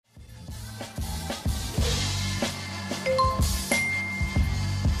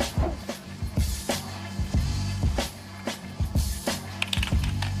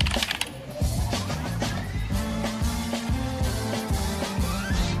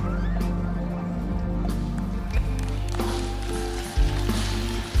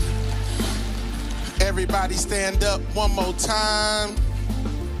Everybody stand up one more time.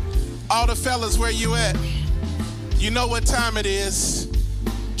 All the fellas, where you at? You know what time it is.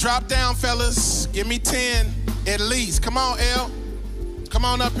 Drop down, fellas. Give me 10 at least. Come on, L. Come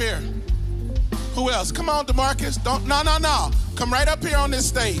on up here. Who else? Come on, DeMarcus. No. Come right up here on this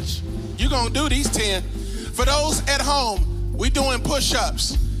stage. You're going to do these 10. For those at home, we doing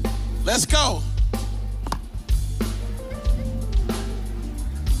push-ups. Let's go.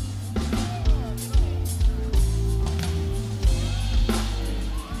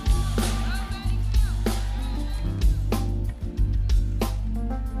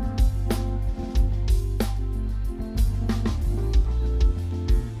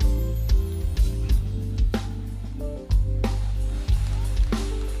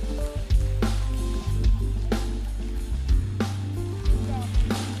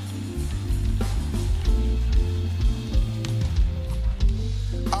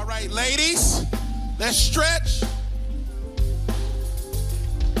 Ladies, let's stretch.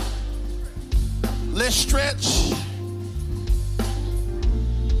 Let's stretch.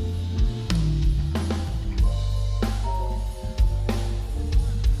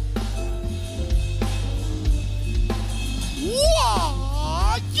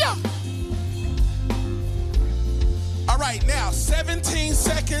 Whoa, yeah. All right, now 17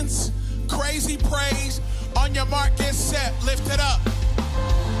 seconds. Crazy praise. On your mark, get set. Lift it up.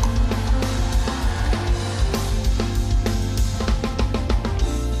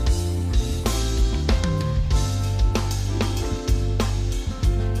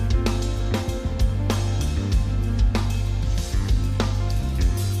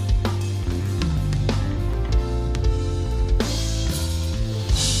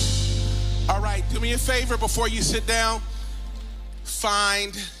 Do me a favor before you sit down.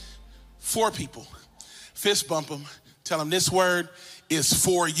 Find 4 people. Fist bump them. Tell them this word is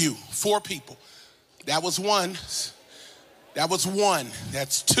for you. 4 people. That was 1. That was 1.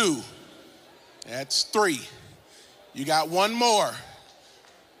 That's 2. That's 3. You got 1 more.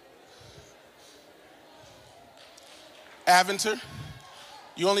 Aventer,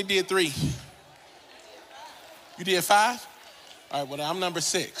 you only did 3. You did 5? All right, well, I'm number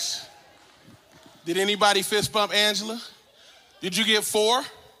 6. Did anybody fist bump Angela? Did you get 4?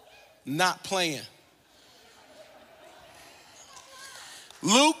 Not playing.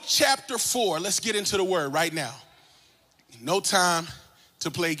 Luke chapter 4. Let's get into the word right now. No time to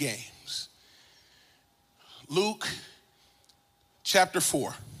play games. Luke chapter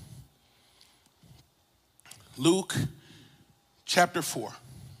 4. Luke chapter 4.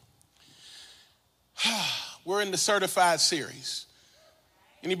 We're in the certified series.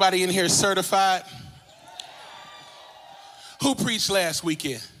 Anybody in here certified? Who preached last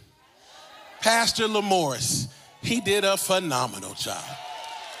weekend? Pastor Lamorris. He did a phenomenal job.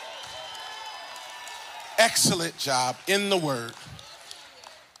 Excellent job in the word.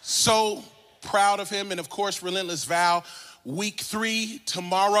 So proud of him. And of course, Relentless Vow, week 3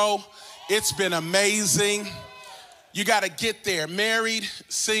 tomorrow. It's been amazing. You got to get there. Married,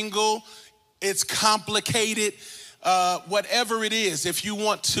 single, it's complicated. Whatever it is, if you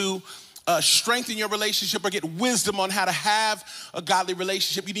want to strengthen your relationship or get wisdom on how to have a godly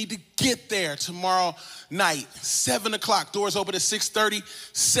relationship, you need to get there tomorrow night. 7 o'clock, doors open at 6:30.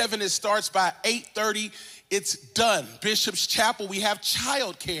 7, it starts by 8:30. It's done. Bishop's Chapel, we have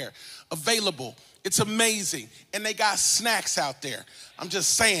childcare available. It's amazing. And they got snacks out there. I'm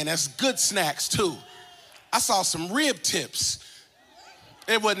just saying, that's good snacks too. I saw some rib tips.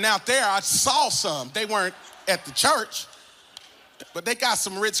 It wasn't out there. I saw some. They weren't at the church, but they got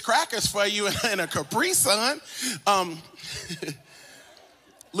some Ritz crackers for you and a Capri Sun.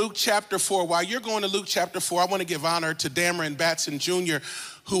 Luke chapter 4. While you're going to Luke chapter 4, I want to give honor to Dameron Batson Jr.,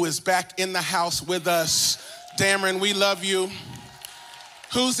 who is back in the house with us. Dameron, we love you.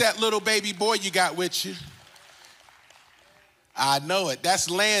 Who's that little baby boy you got with you? I know it. That's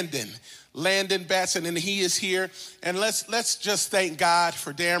Landon Batson, and he is here. And let's just thank God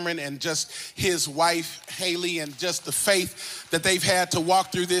for Dameron and just his wife, Haley, and just the faith that they've had to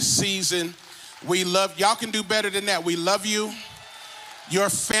walk through this season. We love, y'all can do better than that. We love you. Your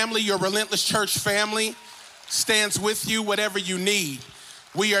family, your Relentless Church family stands with you, whatever you need.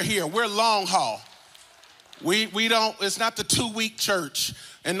 We are here. We're long haul. We don't, it's not the 2-week church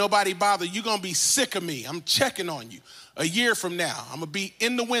and nobody bother. You're going to be sick of me. I'm checking on you. A year from now, I'm going to be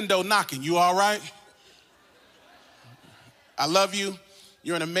in the window knocking. You all right? I love you.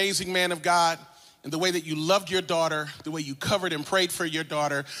 You're an amazing man of God. And the way that you loved your daughter, the way you covered and prayed for your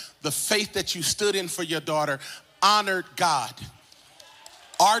daughter, the faith that you stood in for your daughter, honored God.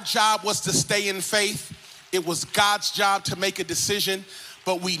 Our job was to stay in faith. It was God's job to make a decision.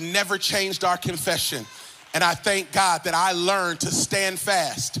 but we never changed our confession. And I thank God that I learned to stand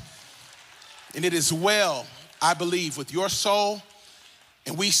fast. And it is well, I believe, with your soul,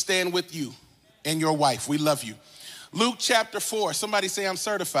 and we stand with you and your wife. We love you. Luke chapter 4, somebody say, I'm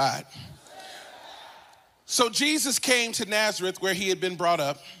certified. So Jesus came to Nazareth where he had been brought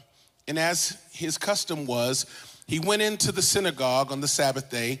up, and as his custom was, he went into the synagogue on the Sabbath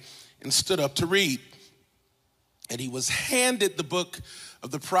day and stood up to read. And he was handed the book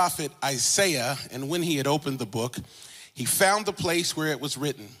of the prophet Isaiah, and when he had opened the book, he found the place where it was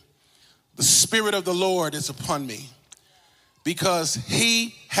written, the Spirit of the Lord is upon me, because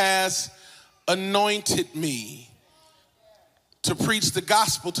he has anointed me to preach the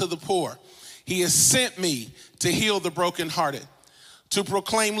gospel to the poor. He has sent me to heal the brokenhearted, to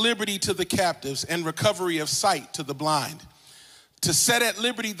proclaim liberty to the captives and recovery of sight to the blind, to set at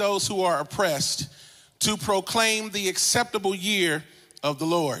liberty those who are oppressed, to proclaim the acceptable year of the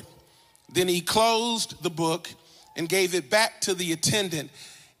Lord. Then he closed the book and gave it back to the attendant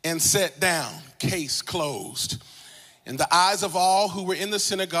and sat down. Case closed. And the eyes of all who were in the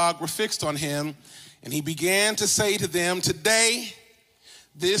synagogue were fixed on him, and he began to say to them, today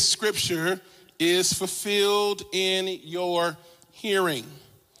this scripture is fulfilled in your hearing.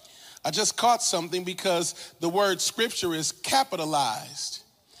 I just caught something because the word scripture is capitalized.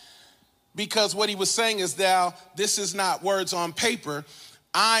 Because what he was saying is, now, this is not words on paper.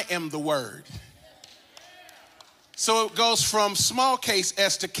 I am the word. So it goes from small case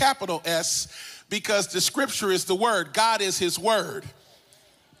S to capital S, because the scripture is the word. God is his word.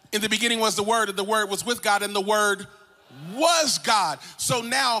 In the beginning was the word, and the word was with God, and the word was God. So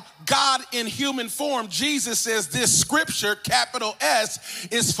now God in human form, Jesus says this scripture, capital S,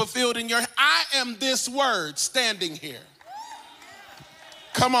 is fulfilled in your, I am this word standing here.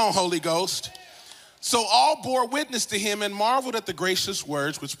 Come on, Holy Ghost. So all bore witness to him and marveled at the gracious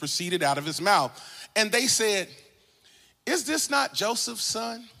words which proceeded out of his mouth. And they said, is this not Joseph's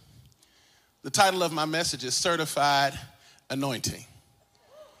son? The title of my message is Certified Anointing.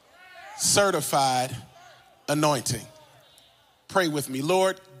 Certified Anointing. Pray with me.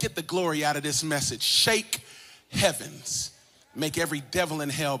 Lord, get the glory out of this message. Shake heavens. Make every devil in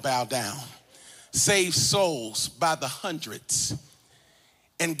hell bow down. Save souls by the hundreds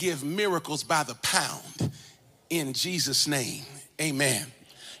and give miracles by the pound. In Jesus' name, amen.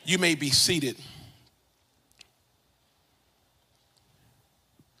 You may be seated.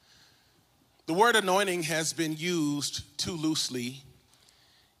 The word anointing has been used too loosely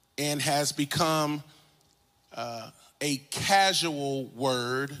and has become a casual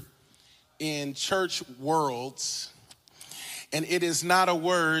word in church worlds, and it is not a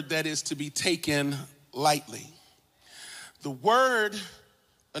word that is to be taken lightly. The word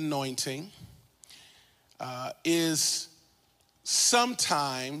anointing is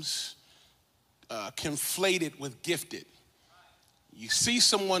sometimes conflated with gifted. You see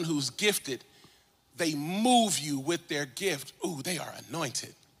someone who's gifted, they move you with their gift. Ooh, they are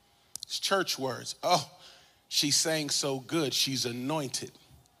anointed. It's church words. Oh, she sang so good, she's anointed.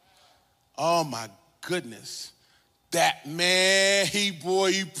 Oh my goodness. That man, he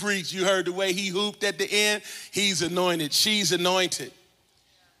preached. You heard the way he hooped at the end. He's anointed, she's anointed.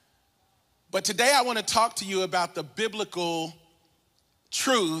 But today I want to talk to you about the biblical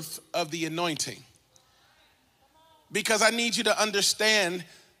truth of the anointing. Because I need you to understand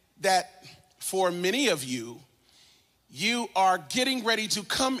that for many of you, you are getting ready to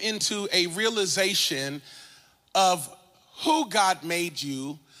come into a realization of who God made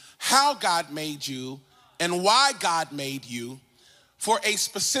you, how God made you, and why God made you for a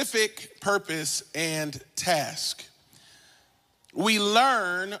specific purpose and task. We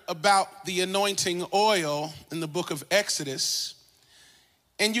learn about the anointing oil in the book of Exodus,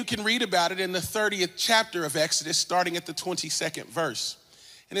 and you can read about it in the 30th chapter of Exodus, starting at the 22nd verse.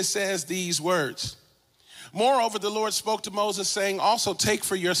 And it says these words, moreover, the Lord spoke to Moses, saying, also take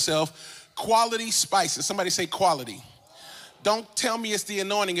for yourself quality spices. Somebody say quality. Don't tell me it's the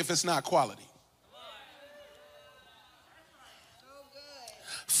anointing if it's not quality.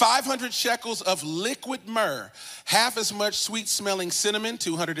 500 shekels of liquid myrrh, half as much sweet-smelling cinnamon,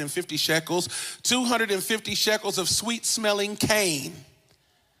 250 shekels, 250 shekels of sweet-smelling cane.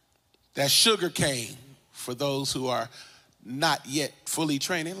 That's sugar cane for those who are not yet fully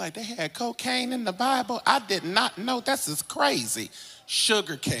trained. They're like, they had cocaine in the Bible? I did not know. This is crazy.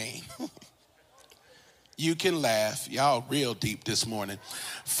 Sugar cane. You can laugh. Y'all real deep this morning.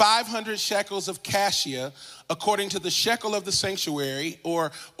 500 shekels of cassia, according to the shekel of the sanctuary,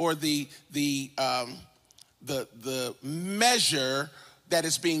 or the measure that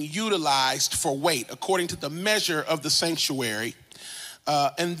is being utilized for weight, according to the measure of the sanctuary.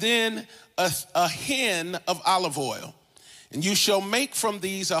 and then a hin of olive oil. And you shall make from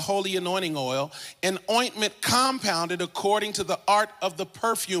these a holy anointing oil, an ointment compounded according to the art of the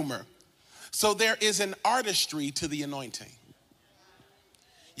perfumer. So there is an artistry to the anointing.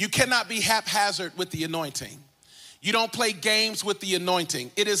 You cannot be haphazard with the anointing. You don't play games with the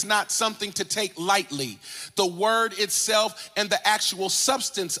anointing. It is not something to take lightly. The word itself and the actual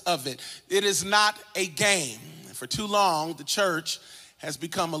substance of it, it is not a game. For too long, the church has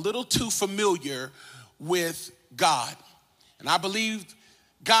become a little too familiar with God. And I believe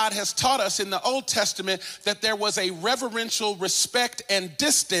God has taught us in the Old Testament that there was a reverential respect and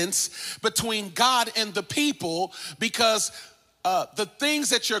distance between God and the people, because the things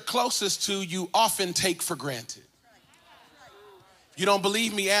that you're closest to, you often take for granted. If you don't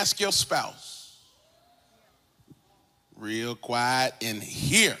believe me, ask your spouse. Real quiet in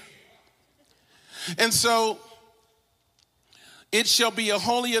here. And so, it shall be a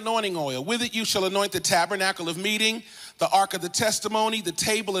holy anointing oil. With it you shall anoint the tabernacle of meeting, the ark of the testimony, the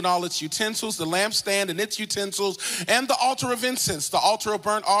table and all its utensils, the lampstand and its utensils, and the altar of incense, the altar of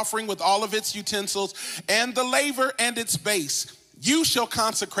burnt offering with all of its utensils, and the laver and its base. You shall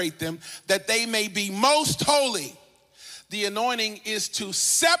consecrate them, that they may be most holy. The anointing is to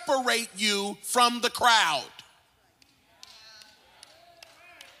separate you from the crowd.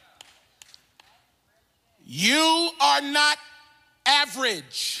 You are not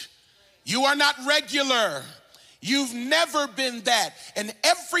average. You are not regular. You've never been that. And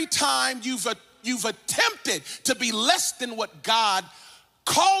every time you've attempted to be less than what God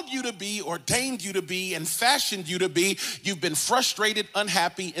called you to be, ordained you to be, and fashioned you to be, you've been frustrated,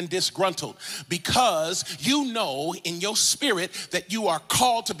 unhappy, and disgruntled, because you know in your spirit that you are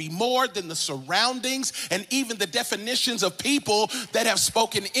called to be more than the surroundings and even the definitions of people that have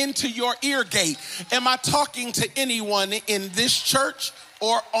spoken into your ear gate. Am I talking to anyone in this church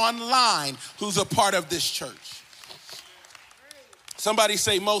or online who's a part of this church? Somebody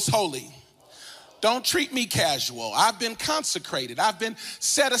say most holy. Don't treat me casual. I've been consecrated. I've been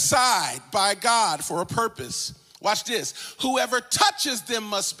set aside by God for a purpose. Watch this. Whoever touches them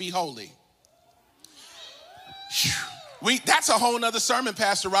must be holy. That's a whole nother sermon,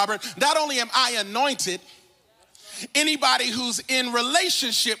 Pastor Robert. Not only am I anointed, anybody who's in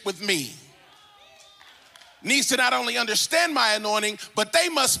relationship with me needs to not only understand my anointing, but they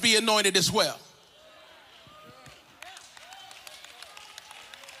must be anointed as well.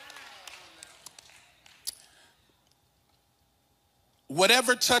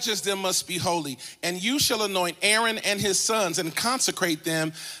 Whatever touches them must be holy. And you shall anoint Aaron and his sons and consecrate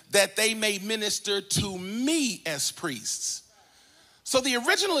them, that they may minister to me as priests. So the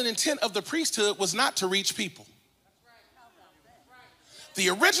original intent of the priesthood was not to reach people. The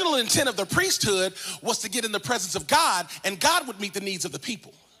original intent of the priesthood was to get in the presence of God, and God would meet the needs of the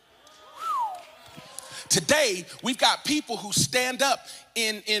people. Today, we've got people who stand up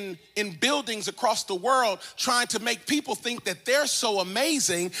in buildings across the world trying to make people think that they're so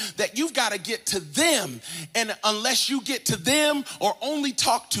amazing that you've got to get to them. And unless you get to them or only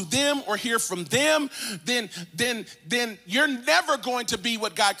talk to them or hear from them, then you're never going to be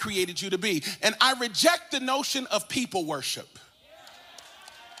what God created you to be. And I reject the notion of people worship.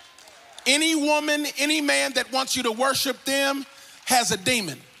 Any woman, any man that wants you to worship them has a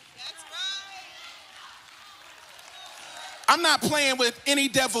demon. I'm not playing with any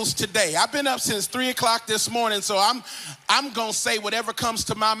devils today. I've been up since 3 o'clock this morning, so I'm going to say whatever comes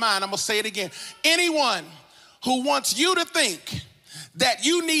to my mind. I'm going to say it again. Anyone who wants you to think that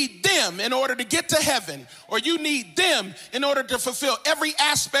you need them in order to get to heaven, or you need them in order to fulfill every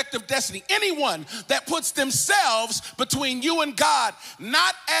aspect of destiny, anyone that puts themselves between you and God,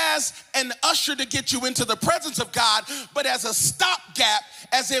 not as an usher to get you into the presence of God, but as a stopgap,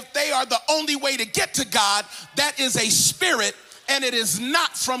 as if they are the only way to get to God, that is a spirit, and it is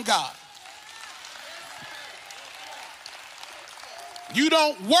not from God. You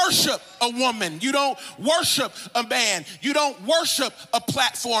don't worship a woman. You don't worship a man. You don't worship a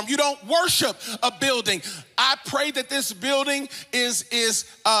platform. You don't worship a building. I pray that this building is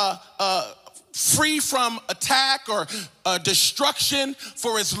free from attack or destruction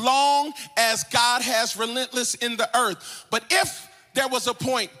for as long as God has relentless in the earth. But if there was a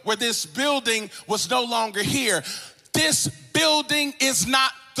point where this building was no longer here, this building is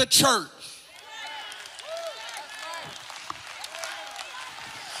not the church.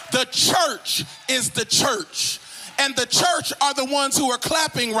 The church is the church. And the church are the ones who are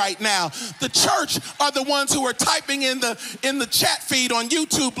clapping right now. The church are the ones who are typing in the chat feed on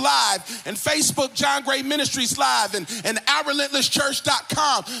YouTube Live and Facebook John Gray Ministries Live and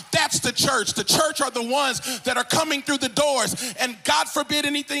OurRelentlessChurch.com. That's the church. The church are the ones that are coming through the doors. And God forbid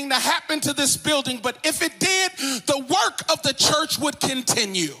anything to happen to this building, but if it did, the work of the church would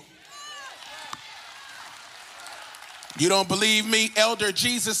continue. You don't believe me? Elder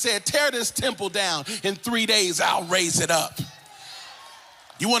Jesus said, tear this temple down. In 3 days, I'll raise it up.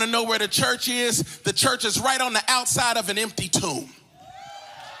 You want to know where the church is? The church is right on the outside of an empty tomb.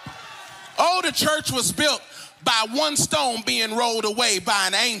 Oh, the church was built by one stone being rolled away by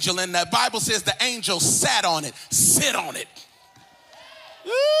an angel. And the Bible says the angel sat on it. Sit on it.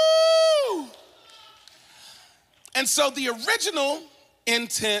 Woo! And so the original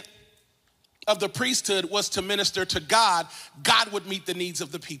intent of the priesthood was to minister to God. God would meet the needs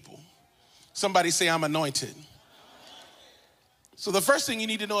of the people. Somebody say, I'm anointed. So the first thing you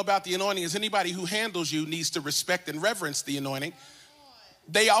need to know about the anointing is anybody who handles you needs to respect and reverence the anointing.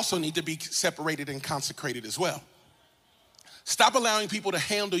 They also need to be separated and consecrated as well. Stop allowing people to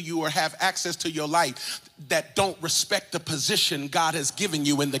handle you or have access to your life that don't respect the position God has given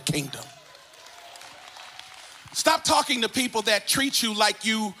you in the kingdom. Stop talking to people that treat you like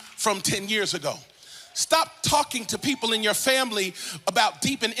you from 10 years ago. Stop talking to people in your family about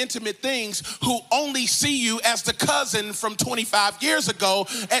deep and intimate things who only see you as the cousin from 25 years ago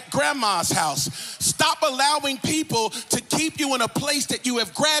at grandma's house. Stop allowing people to keep you in a place that you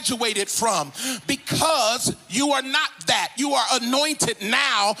have graduated from, because you are not that. You are anointed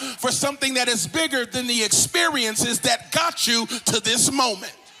now for something that is bigger than the experiences that got you to this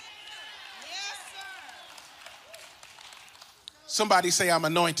moment. Somebody say, I'm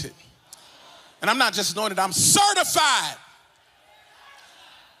anointed. And I'm not just anointed, I'm certified.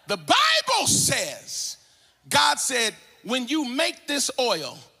 The Bible says, God said, when you make this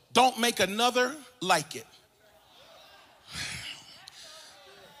oil, don't make another like it.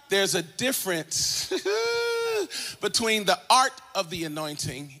 There's a difference between the art of the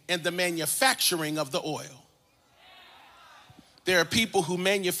anointing and the manufacturing of the oil. There are people who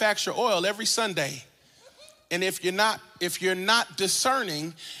manufacture oil every Sunday. And if you're not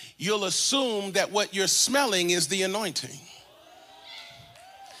discerning, you'll assume that what you're smelling is the anointing.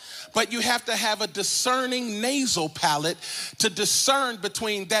 But you have to have a discerning nasal palate to discern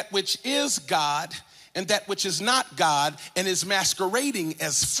between that which is God and that which is not God and is masquerading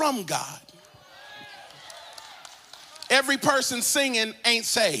as from God. Every person singing ain't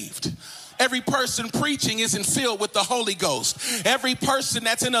saved. Every person preaching isn't filled with the Holy Ghost. Every person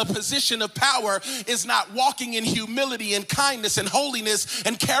that's in a position of power is not walking in humility and kindness and holiness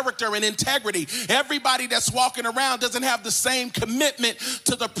and character and integrity. Everybody that's walking around doesn't have the same commitment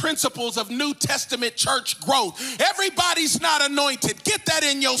to the principles of New Testament church growth. Everybody's not anointed. Get that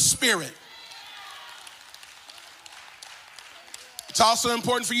in your spirit. It's also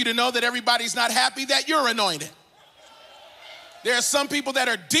important for you to know that everybody's not happy that you're anointed. There are some people that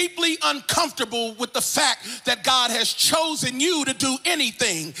are deeply uncomfortable with the fact that God has chosen you to do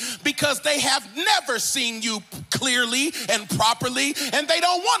anything, because they have never seen you clearly and properly, and they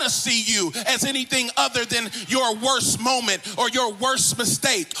don't want to see you as anything other than your worst moment or your worst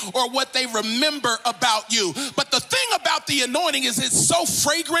mistake or what they remember about you. But the thing about the anointing is it's so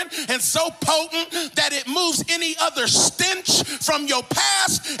fragrant and so potent that it moves any other stench from your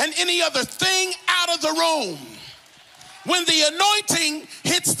past and any other thing out of the room. When the anointing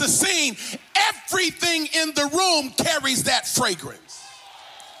hits the scene, everything in the room carries that fragrance.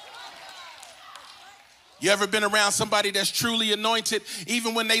 You ever been around somebody that's truly anointed?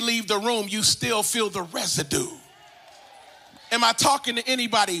 Even when they leave the room, you still feel the residue. Am I talking to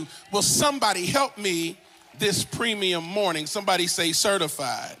anybody? Will somebody help me this premium morning? Somebody say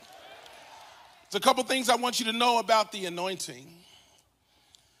certified. There's a couple things I want you to know about the anointing.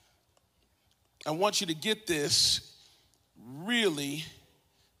 I want you to get this really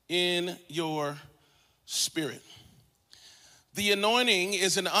in your spirit. The anointing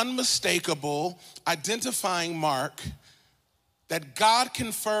is an unmistakable identifying mark that God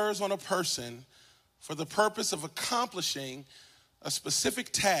confers on a person for the purpose of accomplishing a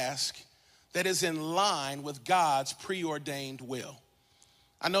specific task that is in line with God's preordained will.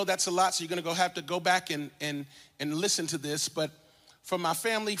 I know that's a lot, so you're gonna have to go back and listen to this, but for my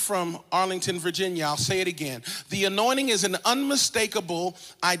family from Arlington, Virginia, I'll say it again. The anointing is an unmistakable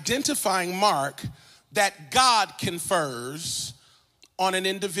identifying mark that God confers on an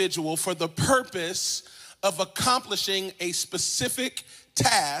individual for the purpose of accomplishing a specific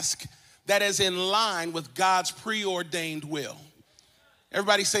task that is in line with God's preordained will.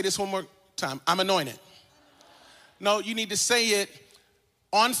 Everybody say this one more time. I'm anointed. No, you need to say it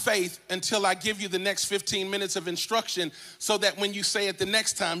on faith until I give you the next 15 minutes of instruction, so that when you say it the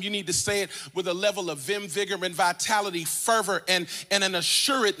next time, you need to say it with a level of vim, vigor, and vitality, fervor, and an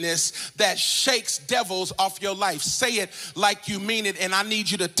assuredness that shakes devils off your life. Say it like you mean it, and I need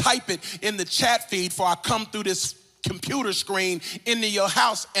you to type it in the chat feed before I come through this computer screen into your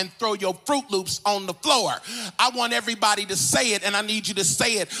house and throw your Fruit Loops on the floor. I want everybody to say it, and I need you to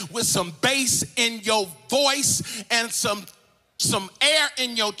say it with some bass in your voice and some air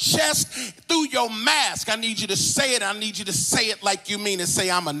in your chest through your mask. I need you to say it. I need you to say it like you mean it. Say,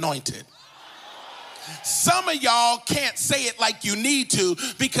 I'm anointed. Some of y'all can't say it like you need to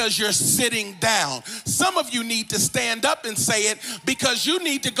because you're sitting down. Some of you need to stand up and say it because you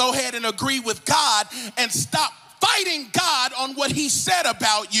need to go ahead and agree with God and stop fighting God on what he said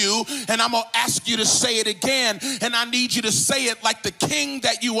about you. And I'm going to ask you to say it again. And I need you to say it like the king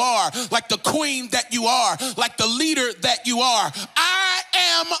that you are, like the queen that you are, like the leader that you are. I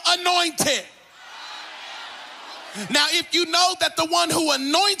am anointed. Now, if you know that the one who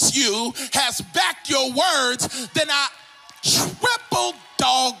anoints you has backed your words, then I triple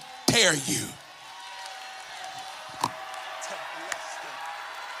dog dare you.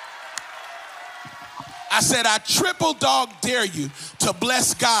 I said, I triple dog dare you to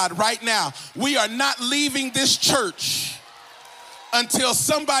bless God right now. We are not leaving this church until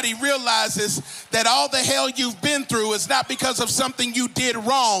somebody realizes that all the hell you've been through is not because of something you did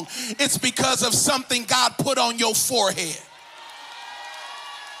wrong. It's because of something God put on your forehead.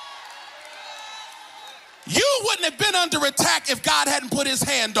 You wouldn't have been under attack if God hadn't put his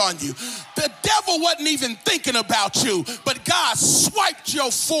hand on you. The devil wasn't even thinking about you, but God swiped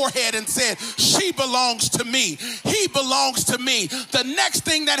your forehead and said, she belongs to me. He belongs to me. The next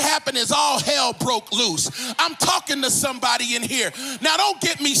thing that happened is all hell broke loose. I'm talking to somebody in here. Now, don't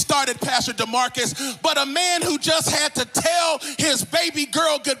get me started, Pastor DeMarcus, but a man who just had to tell his baby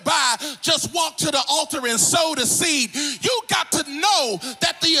girl goodbye just walked to the altar and sowed a seed. You got to know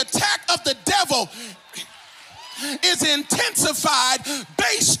that the attack of the devil is intensified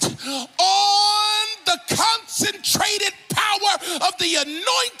based on the concentrated power of the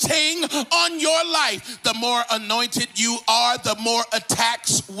anointing on your life. The more anointed you are, the more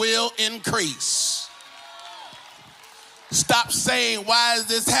attacks will increase. Stop saying, why is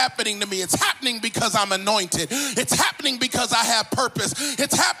this happening to me? It's happening because I'm anointed. It's happening because I have purpose.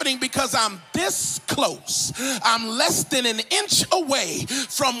 It's happening because I'm this close. I'm less than an inch away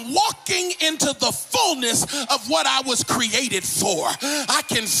from walking into the fullness of what I was created for. I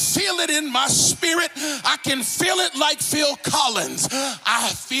can feel it in my spirit. I can feel it like Phil Collins. I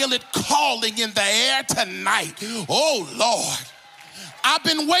feel it calling in the air tonight. Oh, Lord. I've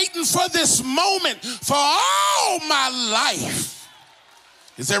been waiting for this moment for all my life.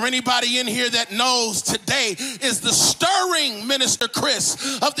 Is there anybody in here that knows today is the stirring, Minister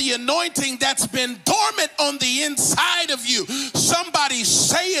Chris, of the anointing that's been dormant on the inside of you? Somebody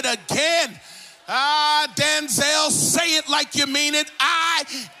say it again. Denzel, say it like you mean it. I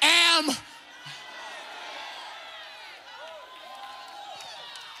am.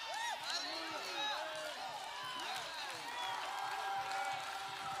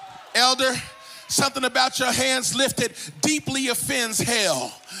 Elder, something about your hands lifted deeply offends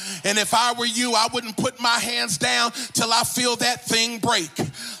hell. And if I were you, I wouldn't put my hands down till I feel that thing break.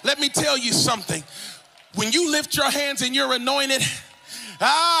 Let me tell you something. When you lift your hands and you're anointed,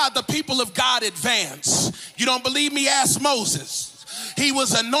 the people of God advance. You don't believe me? Ask Moses. He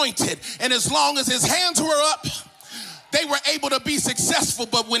was anointed, and as long as his hands were up, they were able to be successful.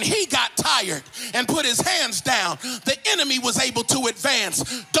 But when he got tired and put his hands down, the enemy was able to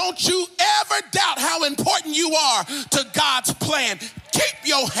advance. Don't you ever doubt how important you are to God's plan. Keep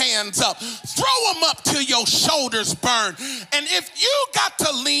your hands up. Throw them up till your shoulders burn. And if you got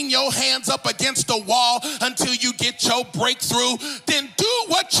to lean your hands up against the wall until you get your breakthrough, then do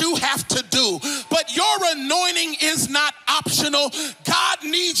what you have to do. But your anointing is not optional. God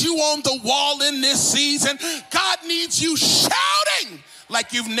needs you on the wall in this season. God needs you shouting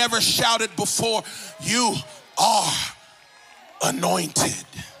like you've never shouted before. You are anointed.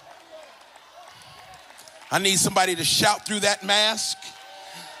 I need somebody to shout through that mask.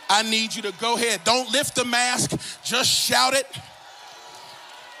 I need you to go ahead. Don't lift the mask, just shout it.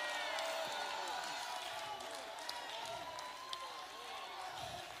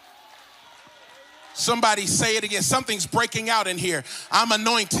 Somebody say it again. Something's breaking out in here. I'm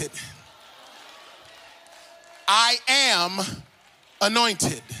anointed. I am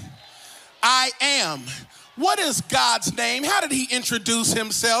anointed. I am. What is God's name? How did he introduce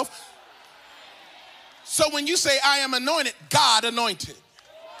himself? So when you say I am anointed, God anointed.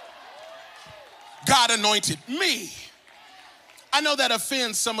 God anointed me. I know that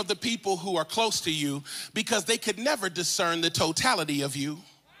offends some of the people who are close to you because they could never discern the totality of you.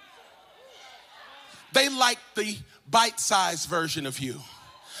 They like the bite-sized version of you.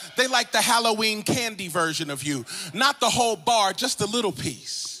 They like the Halloween candy version of you. Not the whole bar, just a little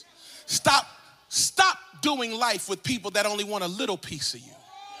piece. Stop doing life with people that only want a little piece of you.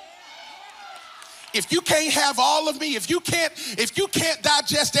 If you can't have all of me, if you can't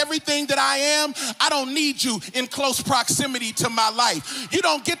digest everything that I am, I don't need you in close proximity to my life. You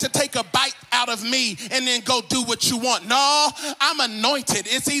don't get to take a bite out of me and then go do what you want. No, I'm anointed.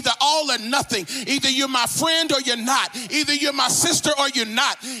 It's either all or nothing. Either you're my friend or you're not. Either you're my sister or you're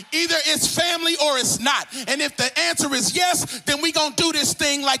not. Either it's family or it's not. And if the answer is yes, then we gonna do this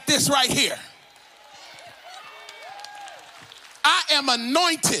thing like this right here. I am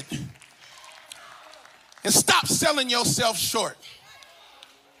anointed. And stop selling yourself short.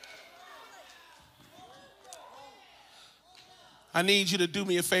 I need you to do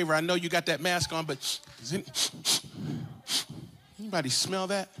me a favor. I know you got that mask on, but does anybody smell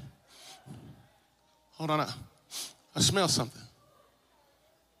that? Hold on. I smell something.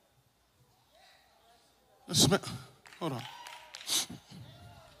 Hold on.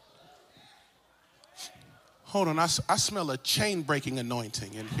 Hold on. I smell a chain-breaking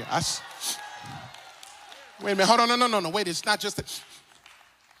anointing in here. Wait a minute, hold on, no, wait, it's not just that.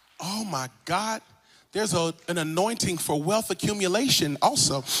 Oh my God, there's an anointing for wealth accumulation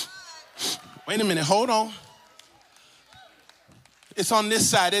also. Wait a minute, hold on. It's on this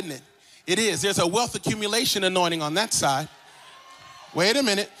side, isn't it? It is, there's a wealth accumulation anointing on that side. Wait a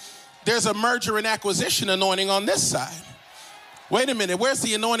minute, there's a merger and acquisition anointing on this side. Wait a minute, where's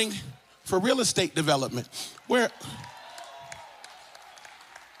the anointing for real estate development?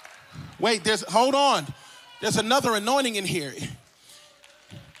 Hold on. There's another anointing in here.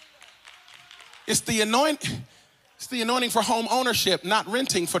 It's the anointing for home ownership, not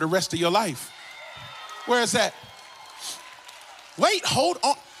renting for the rest of your life. Where is that? Wait, hold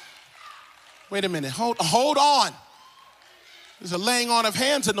on. Wait a minute, hold on. There's a laying on of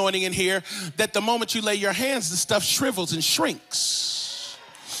hands anointing in here that the moment you lay your hands, the stuff shrivels and shrinks.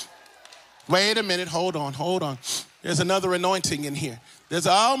 Wait a minute, hold on. There's another anointing in here.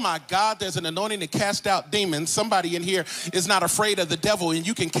 Oh my God, there's an anointing to cast out demons. Somebody in here is not afraid of the devil and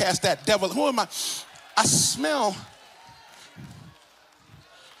you can cast that devil. Who am I? I smell.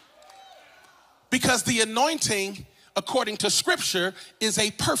 Because the anointing, according to scripture, is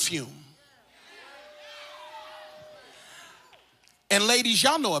a perfume. And ladies,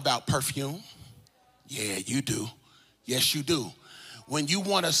 y'all know about perfume. Yeah, you do. Yes, you do. When you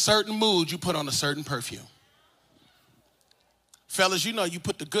want a certain mood, you put on a certain perfume. Fellas, you know you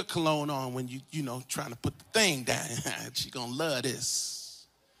put the good cologne on when you trying to put the thing down. She gonna love this.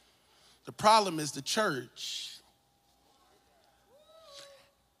 The problem is the church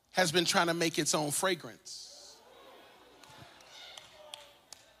has been trying to make its own fragrance.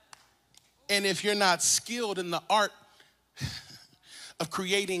 And if you're not skilled in the art of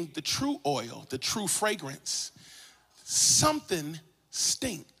creating the true oil, the true fragrance, something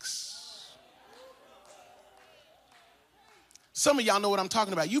stinks. Some of y'all know what I'm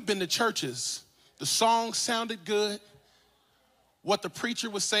talking about. You've been to churches. The song sounded good. What the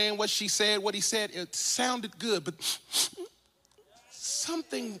preacher was saying, what she said, what he said, it sounded good, but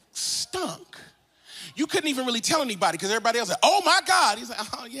something stunk. You couldn't even really tell anybody because everybody else said, oh my God. He's like,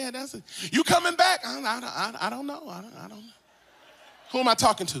 oh yeah, that's it. You coming back? I don't know. I don't know. Who am I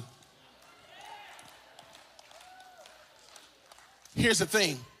talking to? Here's the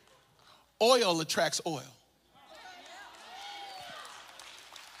thing. Oil attracts oil.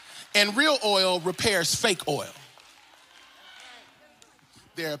 And real oil repairs fake oil.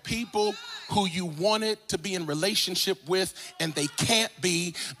 There are people who you wanted to be in relationship with and they can't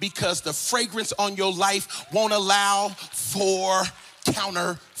be because the fragrance on your life won't allow for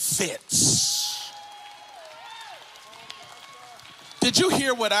counterfeits. Did you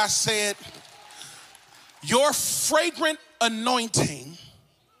hear what I said? Your fragrant anointing.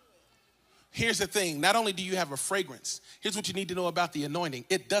 Here's the thing, not only do you have a fragrance, here's what you need to know about the anointing.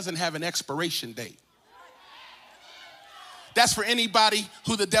 It doesn't have an expiration date. That's for anybody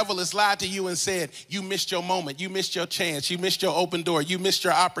who the devil has lied to you and said, you missed your moment, you missed your chance, you missed your open door, you missed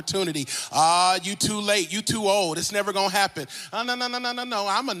your opportunity. You too late, you too old, it's never gonna happen. No,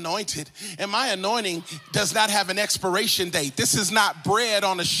 I'm anointed. And my anointing does not have an expiration date. This is not bread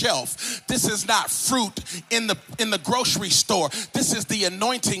on a shelf. This is not fruit in the grocery store. This is the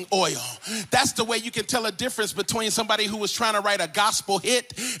anointing oil. That's the way you can tell a difference between somebody who was trying to write a gospel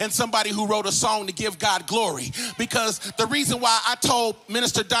hit and somebody who wrote a song to give God glory. Because the reason reason why I told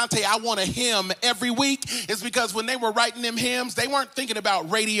Minister Dante I want a hymn every week is because when they were writing them hymns, they weren't thinking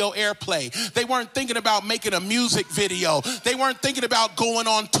about radio airplay. They weren't thinking about making a music video. They weren't thinking about going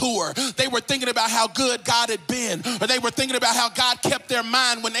on tour. They were thinking about how good God had been, or they were thinking about how God kept their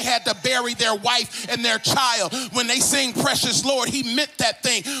mind when they had to bury their wife and their child. When they sing Precious Lord, he meant that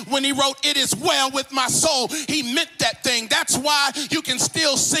thing. When he wrote It Is Well With My Soul, he meant that thing. That's why you can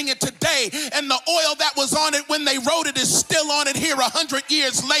still sing it today. And the oil that was on it when they wrote it is still on it here 100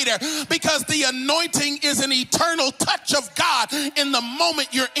 years later, because the anointing is an eternal touch of God in the moment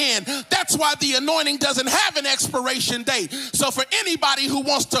you're in. That's why the anointing doesn't have an expiration date. So for anybody who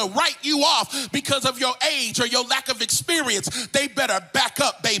wants to write you off because of your age or your lack of experience, they better back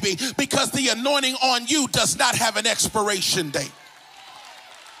up, baby, because the anointing on you does not have an expiration date.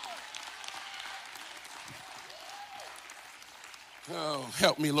 Oh,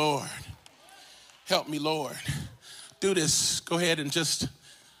 help me, Lord. Help me, Lord. Do this. Go ahead and just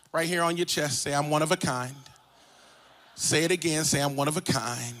right here on your chest say, I'm one of a kind. Say it again. Say, I'm one of a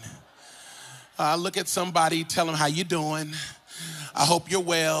kind. Look at somebody. Tell them how you doing. I hope you're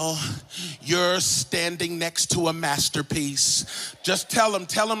well. You're standing next to a masterpiece. Just tell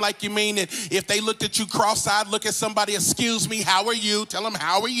them like you mean it. If they looked at you cross-eyed, look at somebody, excuse me, how are you? Tell them,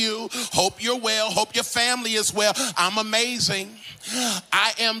 how are you? Hope you're well. Hope your family is well. I'm amazing.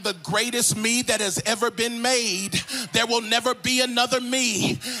 I am the greatest me that has ever been made. There will never be another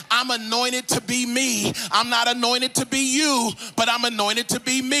me. I'm anointed to be me. I'm not anointed to be you, but I'm anointed to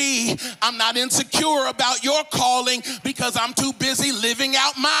be me. I'm not insecure about your calling because I'm too busy living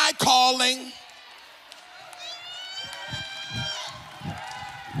out my calling.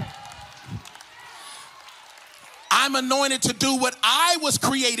 I'm anointed to do what I was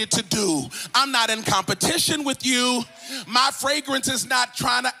created to do. I'm not in competition with you. My fragrance is not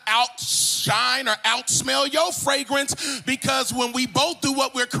trying to outshine or outsmell your fragrance, because when we both do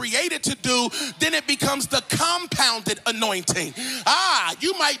what we're created to do, then it becomes the compounded anointing.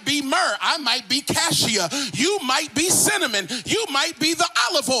 You might be myrrh. I might be cassia. You might be cinnamon. You might be the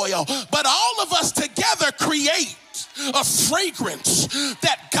olive oil. But all of us together create a fragrance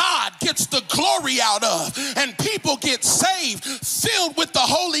that God gets the glory out of, and people get saved, filled with the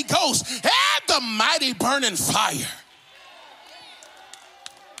Holy Ghost and the mighty burning fire.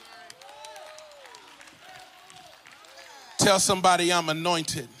 Tell somebody, I'm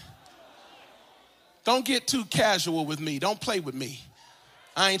anointed. Don't get too casual with me. Don't play with me.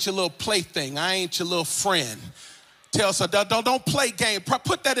 I ain't your little plaything. I ain't your little friend. Tell somebody, don't play game.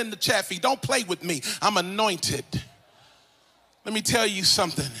 Put that in the chat feed. Don't play with me. I'm anointed. Let me tell you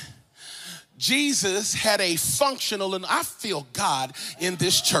something. Jesus had a functional, and I feel God in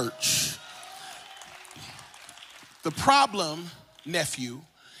this church. The problem, nephew,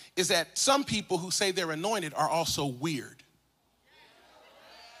 is that some people who say they're anointed are also weird.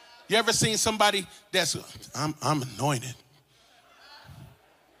 You ever seen somebody that's, I'm anointed.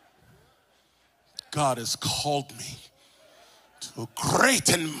 God has called me to a great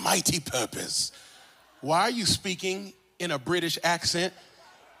and mighty purpose. Why are you speaking in a British accent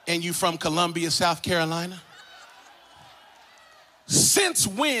and you from Columbia, South Carolina? Since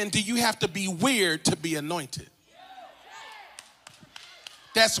when do you have to be weird to be anointed?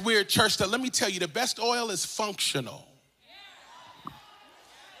 That's weird church stuff. Let me tell you, the best oil is functional.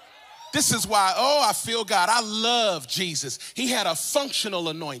 This is why, I feel God. I love Jesus. He had a functional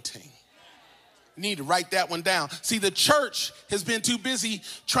anointing. You need to write that one down. See, the church has been too busy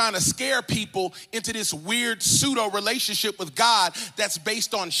trying to scare people into this weird pseudo relationship with God that's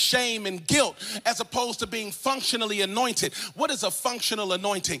based on shame and guilt, as opposed to being functionally anointed. What is a functional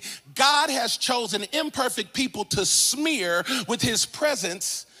anointing? God has chosen imperfect people to smear with his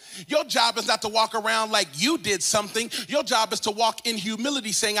presence. Your job is not to walk around like you did something. Your job is to walk in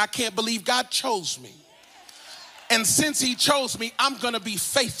humility, saying, I can't believe God chose me. And since he chose me, I'm going to be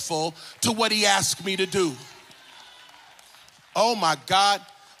faithful to what he asked me to do. Oh my God,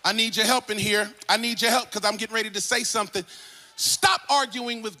 I need your help in here. I need your help because I'm getting ready to say something. Stop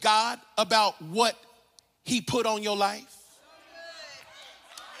arguing with God about what he put on your life.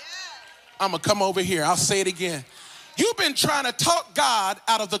 I'm going to come over here. I'll say it again. You've been trying to talk God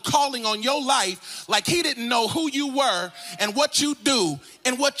out of the calling on your life like he didn't know who you were and what you do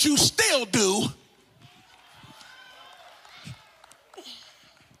and what you still do.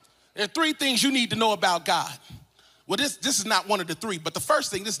 There are three things you need to know about God. Well, this is not one of the three, but the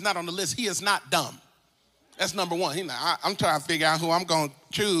first thing, this is not on the list. He is not dumb. That's number one. I'm trying to figure out who I'm going to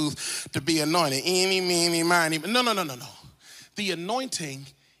choose to be anointed. Eeny, meeny, miny. No. The anointing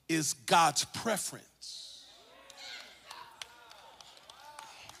is God's preference.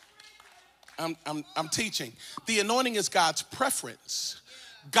 I'm teaching. The anointing is God's preference.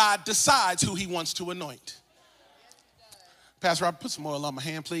 God decides who he wants to anoint. Pastor Robert, put some oil on my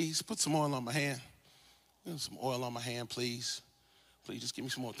hand, please. Put some oil on my hand. Some oil on my hand, please. Please, just give me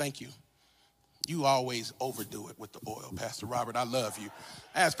some more. Thank you. You always overdo it with the oil, Pastor Robert. I love you.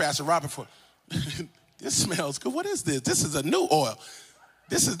 I asked Pastor Robert for, this smells good. What is this? This is a new oil.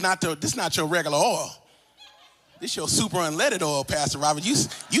 This is not your regular oil. This your super unleaded oil, Pastor Robert. You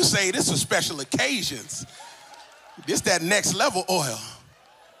say this for special occasions. This that next level oil.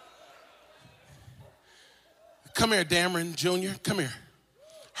 Come here, Dameron Jr. Come here.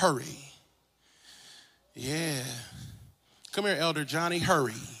 Hurry. Yeah. Come here, Elder Johnny.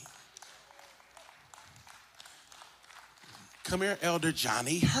 Hurry. Come here, Elder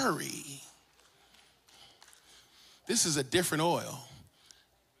Johnny. Hurry. This is a different oil.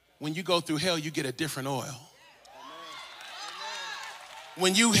 When you go through hell, you get a different oil.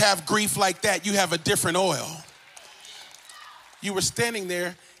 When you have grief like that, you have a different oil. You were standing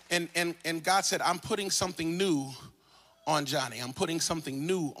there, and God said, I'm putting something new on Johnny. I'm putting something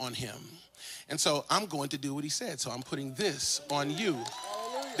new on him. And so I'm going to do what he said. So I'm putting this on you.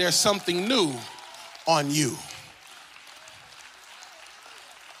 There's something new on you.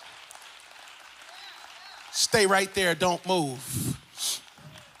 Stay right there. Don't move.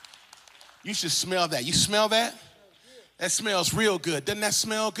 You should smell that. You smell that? That smells real good. Doesn't that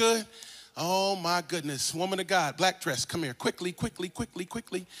smell good? Oh, my goodness. Woman of God, black dress, come here. Quickly. Quick.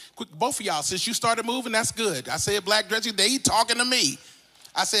 Both of y'all, since you started moving, that's good. I said black dress. They talking to me.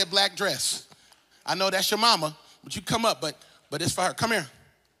 I said black dress. I know that's your mama, but you come up, but it's for her. Come here.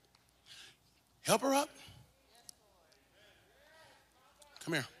 Help her up.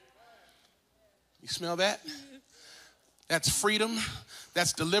 Come here. You smell that? That's freedom.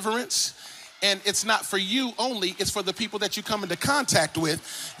 That's deliverance. And it's not for you only, it's for the people that you come into contact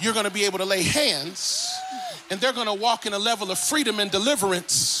with. You're going to be able to lay hands, and they're going to walk in a level of freedom and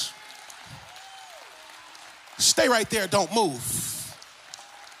deliverance. Stay right there, don't move.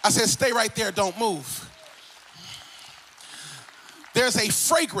 I said, stay right there, don't move. There's a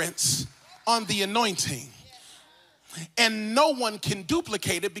fragrance on the anointing, and no one can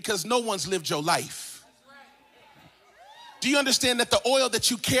duplicate it because no one's lived your life. Do you understand that the oil that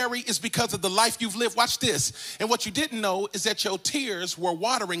you carry is because of the life you've lived? Watch this. And what you didn't know is that your tears were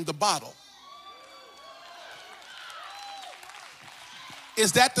watering the bottle.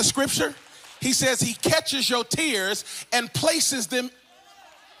 Is that the scripture? He says he catches your tears and places them.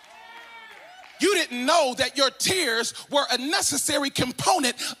 You didn't know that your tears were a necessary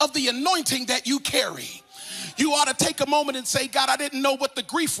component of the anointing that you carry. You ought to take a moment and say, God, I didn't know what the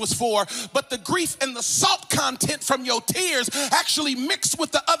grief was for, but the grief and the salt content from your tears actually mixed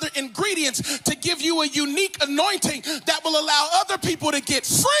with the other ingredients to give you a unique anointing that will allow other people to get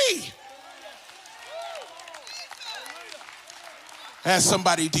free. Ask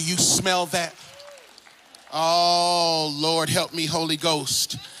somebody, do you smell that? Oh, Lord, help me, Holy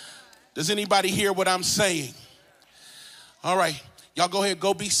Ghost. Does anybody hear what I'm saying? All right, y'all go ahead,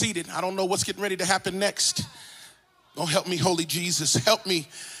 go be seated. I don't know what's getting ready to happen next. Oh, help me, Holy Jesus. Help me.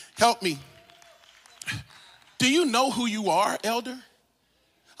 Help me. Do you know who you are, elder?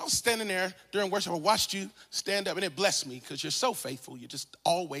 I was standing there during worship. I watched you stand up, and it blessed me because you're so faithful. You're just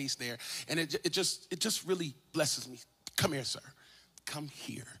always there. And it just really blesses me. Come here, sir. Come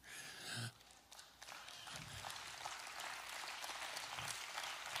here.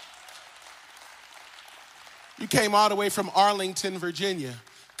 You came all the way from Arlington, Virginia.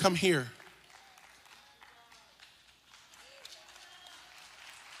 Come here.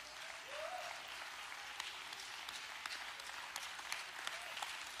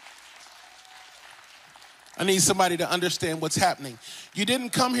 I need somebody to understand what's happening. You didn't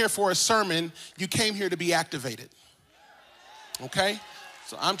come here for a sermon. You came here to be activated. Okay?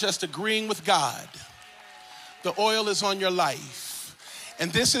 So I'm just agreeing with God. The oil is on your life.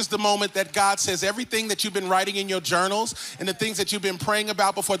 And this is the moment that God says everything that you've been writing in your journals and the things that you've been praying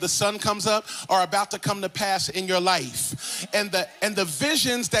about before the sun comes up are about to come to pass in your life. And the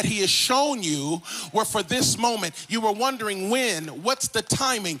visions that he has shown you were for this moment. You were wondering when, what's the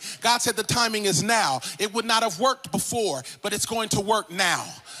timing? God said the timing is now. It would not have worked before, but it's going to work now.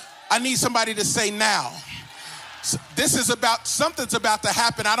 I need somebody to say now. This is something's about to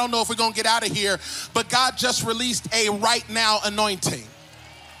happen. I don't know if we're going to get out of here, but God just released a right now anointing.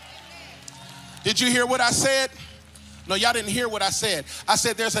 Did you hear what I said? No, y'all didn't hear what I said. I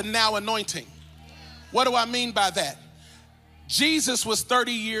said there's a now anointing. What do I mean by that? Jesus was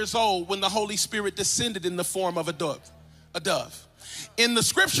 30 years old when the Holy Spirit descended in the form of a dove. In the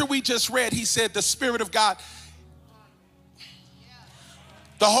scripture we just read, he said the Spirit of God,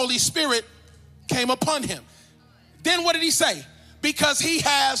 the Holy Spirit came upon him. Then what did he say? Because he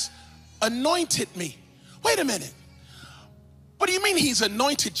has anointed me. Wait a minute. What do you mean he's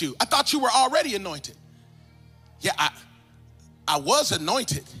anointed you? I thought you were already anointed. Yeah, I was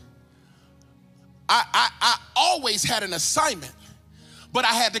anointed. I always had an assignment, but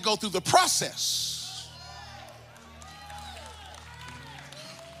I had to go through the process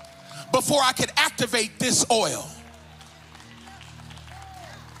before I could activate this oil.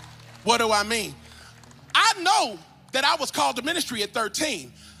 What do I mean? I know that I was called to ministry at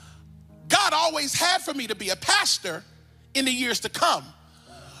 13. God always had for me to be a pastor in the years to come.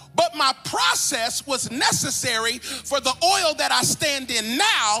 But my process was necessary for the oil that I stand in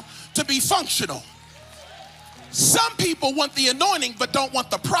now to be functional. Some people want the anointing but don't want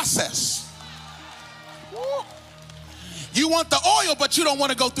the process. You want the oil, but you don't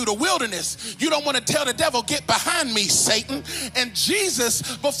want to go through the wilderness. You don't want to tell the devil, get behind me, Satan. And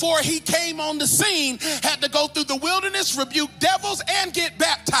Jesus, before he came on the scene, had to go through the wilderness, rebuke devils, and get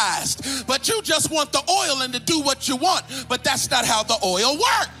baptized. But you just want the oil and to do what you want. But that's not how the oil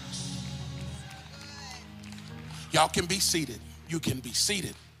works. Y'all can be seated. You can be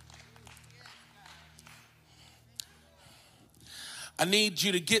seated. I need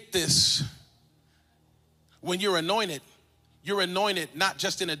you to get this. When you're anointed not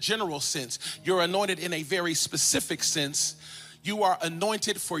just in a general sense. You're anointed in a very specific sense. You are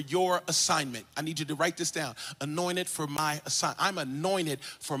anointed for your assignment. I need you to write this down. Anointed for my assignment. I'm anointed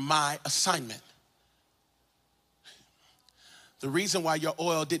for my assignment. The reason why your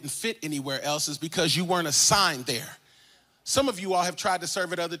oil didn't fit anywhere else is because you weren't assigned there. Some of you all have tried to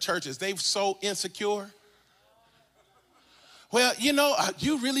serve at other churches. They're so insecure. Well, you know,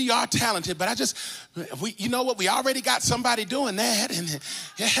 you really are talented, but you know what? We already got somebody doing that. And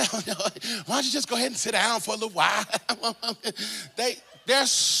why don't you just go ahead and sit down for a little while? They're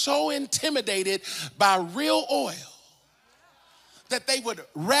so intimidated by real oil that they would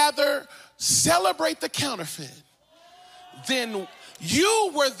rather celebrate the counterfeit than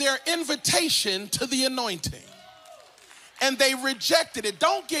you were their invitation to the anointing. And they rejected it.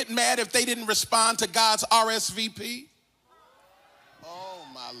 Don't get mad if they didn't respond to God's RSVP. Oh,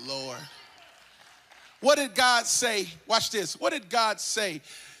 my Lord. What did God say? Watch this. What did God say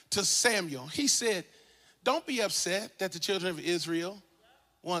to Samuel? He said, don't be upset that the children of Israel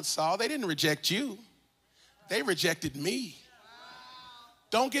want Saul. They didn't reject you. They rejected me.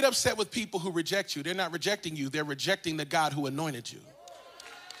 Don't get upset with people who reject you. They're not rejecting you. They're rejecting the God who anointed you.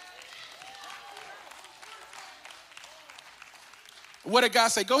 What did God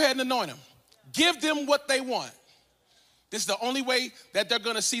say? Go ahead and anoint them. Give them what they want. This is the only way that they're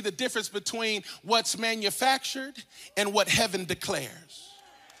going to see the difference between what's manufactured and what heaven declares.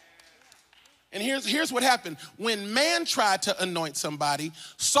 And here's what happened. When man tried to anoint somebody,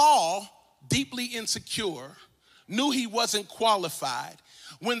 Saul, deeply insecure, knew he wasn't qualified.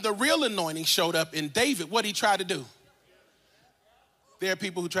 When the real anointing showed up in David, what did he try to do? There are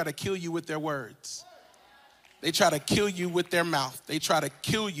people who try to kill you with their words. They try to kill you with their mouth. They try to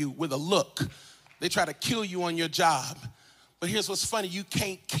kill you with a look. They try to kill you on your job. But here's what's funny. You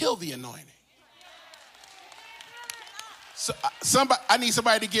can't kill the anointing. So, I need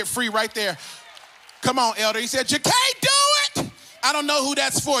somebody to get free right there. Come on, elder. He said, you can't do it. I don't know who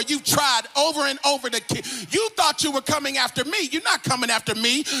that's for. You've tried over and over to kill. You thought you were coming after me. You're not coming after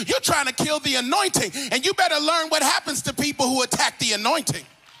me. You're trying to kill the anointing. And you better learn what happens to people who attack the anointing.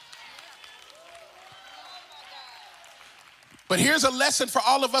 But here's a lesson for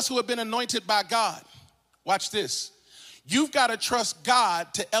all of us who have been anointed by God. Watch this. You've got to trust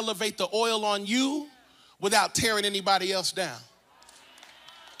God to elevate the oil on you without tearing anybody else down.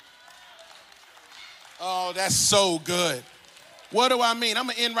 Oh, that's so good. What do I mean? I'm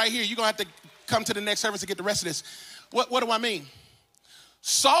going to end right here. You're going to have to come to the next service to get the rest of this. What do I mean?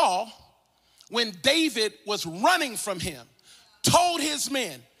 Saul, when David was running from him, told his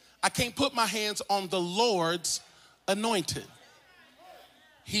men, I can't put my hands on the Lord's anointed.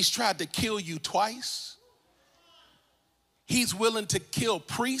 He's tried to kill you twice. He's willing to kill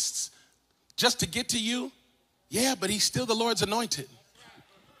priests just to get to you. Yeah, but he's still the Lord's anointed.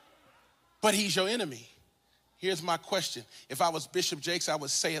 But he's your enemy. Here's my question. If I was Bishop Jakes, I would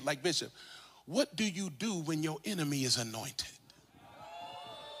say it like Bishop. What do you do when your enemy is anointed?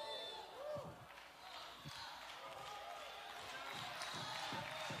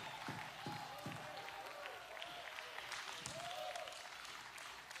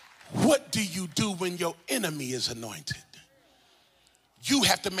 What do you do when your enemy is anointed? You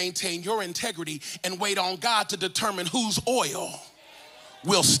have to maintain your integrity and wait on God to determine whose oil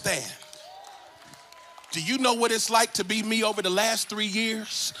will stand. Do you know what it's like to be me over the last 3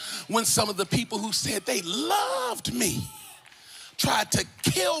 years when some of the people who said they loved me tried to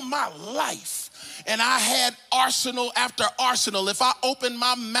kill my life? And I had arsenal after arsenal. If I opened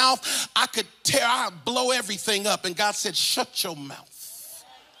my mouth, I'd blow everything up. And God said, shut your mouth.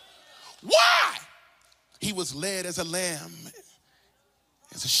 Why? He was led as a lamb,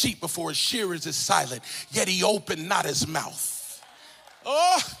 as a sheep before his shearers is silent, yet he opened not his mouth.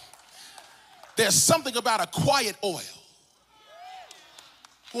 Oh, there's something about a quiet oil.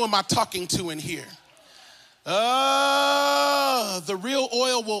 Who am I talking to in here? The real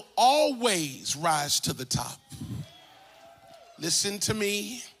oil will always rise to the top. Listen to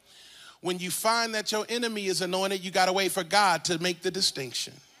me. When you find that your enemy is anointed, you got to wait for God to make the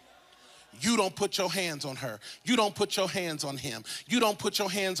distinction. You don't put your hands on her. You don't put your hands on him. You don't put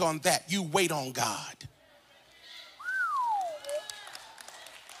your hands on that. You wait on God.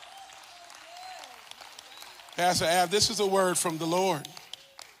 Pastor Av, this is a word from the Lord.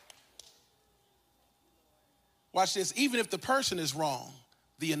 Watch this. Even if the person is wrong,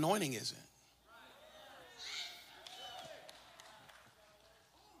 the anointing isn't.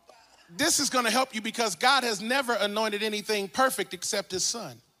 This is going to help you because God has never anointed anything perfect except his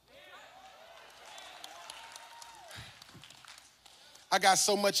son. I got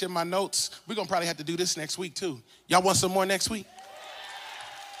so much in my notes. We're going to probably have to do this next week too. Y'all want some more next week?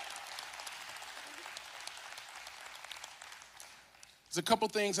 There's a couple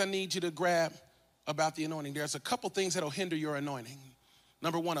things I need you to grab about the anointing. There's a couple things that'll hinder your anointing.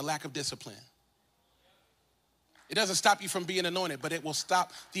 Number one, a lack of discipline. It doesn't stop you from being anointed, but it will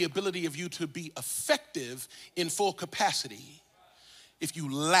stop the ability of you to be effective in full capacity if you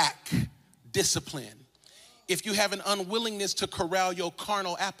lack discipline. If you have an unwillingness to corral your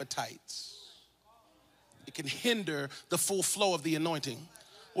carnal appetites, it can hinder the full flow of the anointing.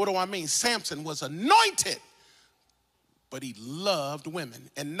 What do I mean? Samson was anointed, but he loved women,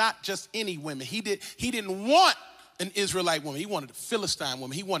 and not just any women. He didn't want an Israelite woman. He wanted a Philistine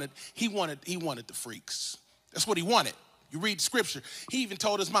woman. He wanted the freaks. That's what he wanted. You read scripture. He even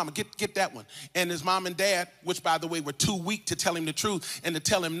told his mama, get that one. And his mom and dad, which by the way were too weak to tell him the truth and to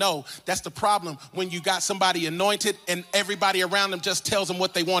tell him no. That's the problem when you got somebody anointed and everybody around them just tells them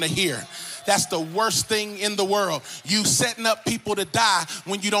what they want to hear. That's the worst thing in the world. You setting up people to die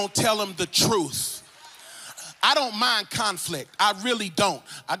when you don't tell them the truth. I don't mind conflict. I really don't.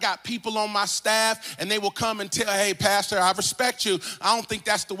 I got people on my staff and they will come and tell, hey, pastor, I respect you. I don't think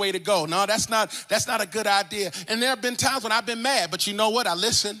that's the way to go. No, that's not a good idea. And there have been times when I've been mad, but you know what? I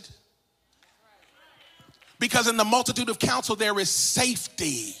listened. Because in the multitude of counsel, there is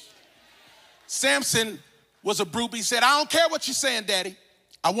safety. Samson was a brute. He said, I don't care what you're saying, daddy.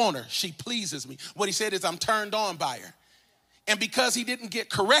 I want her. She pleases me. What he said is, I'm turned on by her. And because he didn't get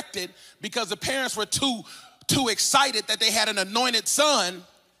corrected, because the parents were too excited that they had an anointed son,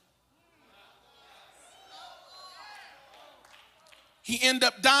 he ended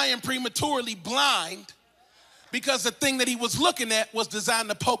up dying prematurely, blind, because the thing that he was looking at was designed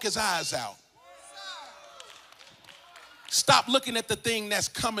to poke his eyes out. Stop looking at the thing that's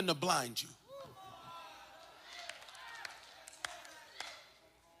coming to blind you.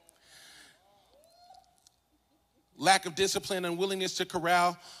 Lack of discipline and willingness to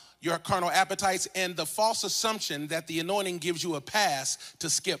corral your carnal appetites, and the false assumption that the anointing gives you a pass to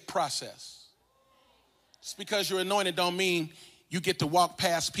skip process. Just because you're anointed don't mean you get to walk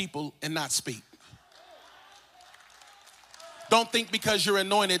past people and not speak. Don't think because you're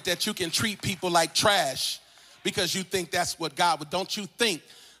anointed that you can treat people like trash because you think that's what God would. Don't you think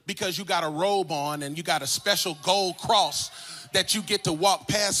because you got a robe on and you got a special gold cross that you get to walk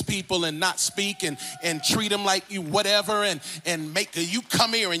past people and not speak and treat them like you whatever and make you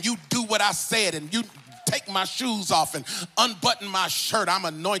come here and you do what I said and you take my shoes off and unbutton my shirt. I'm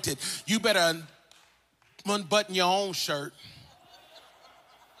anointed. You better unbutton your own shirt.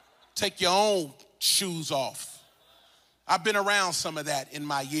 Take your own shoes off. I've been around some of that in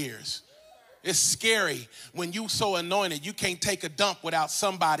my years. It's scary when you so anointed you can't take a dump without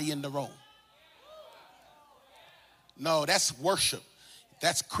somebody in the room. No, that's worship.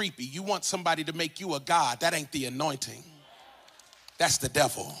 That's creepy. You want somebody to make you a god. That ain't the anointing. That's the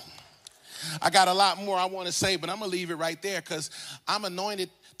devil. I got a lot more I want to say, but I'm going to leave it right there because I'm anointed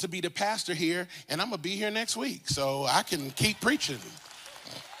to be the pastor here, and I'm going to be here next week, so I can keep preaching.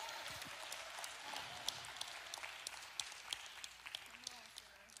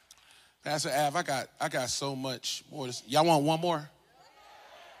 Pastor Av, I got so much more. Y'all want one more?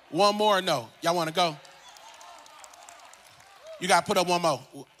 One more or no? Y'all want to go? You got to put up one more.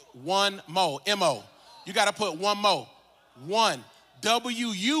 One more. M-O. You got to put one more. One.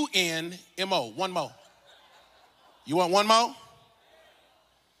 W-U-N-M-O. One more. You want one more?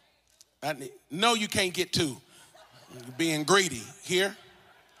 No, you can't get two. You're being greedy. Here.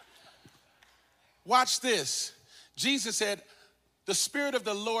 Watch this. Jesus said, the Spirit of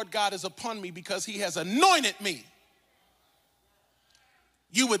the Lord God is upon me because he has anointed me.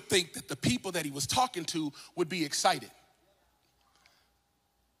 You would think that the people that he was talking to would be excited.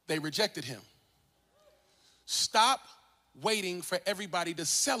 They rejected him. Stop waiting for everybody to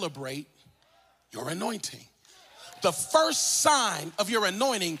celebrate your anointing. The first sign of your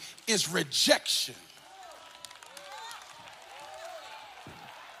anointing is rejection.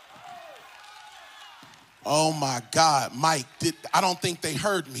 Oh my God, Mike, I don't think they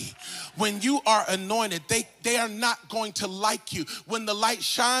heard me. When you are anointed, they are not going to like you. When the light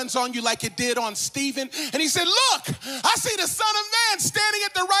shines on you like it did on Stephen, and he said, look, I see the Son of Man standing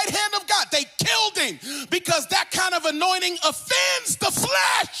at the right hand of God. They killed him because that kind of anointing offends the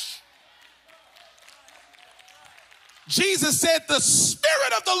flesh. Jesus said, the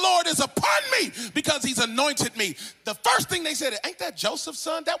Spirit of the Lord is upon me because he's anointed me. The first thing they said, ain't that Joseph's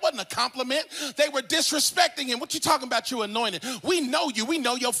son? That wasn't a compliment. They were disrespecting him. What you talking about, you anointed? We know you. We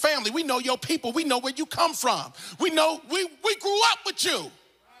know your family. We know your people. We know where you come from. We know we grew up with you.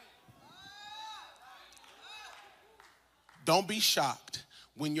 Don't be shocked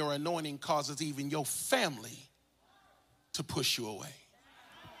when your anointing causes even your family to push you away.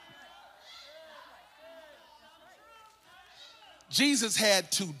 Jesus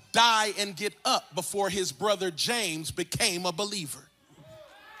had to die and get up before his brother James became a believer.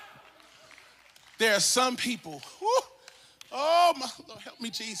 There are some people, oh my Lord, help me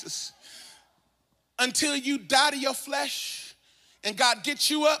Jesus. Until you die to your flesh and God gets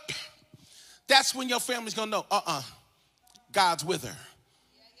you up, that's when your family's gonna know, God's with her.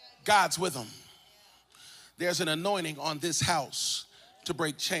 God's with them. There's an anointing on this house to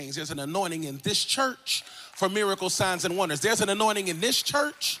break chains. There's an anointing in this church for miracles, signs, and wonders. There's an anointing in this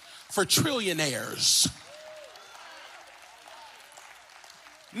church for trillionaires.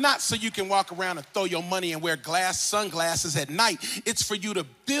 Not so you can walk around and throw your money and wear sunglasses at night. It's for you to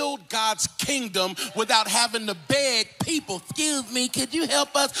build God's kingdom without having to beg people, excuse me, could you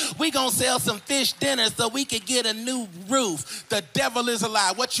help us? We gonna sell some fish dinner so we could get a new roof. The devil is a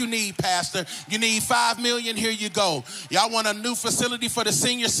lie. What you need, Pastor? You need $5 million, here you go. Y'all want a new facility for the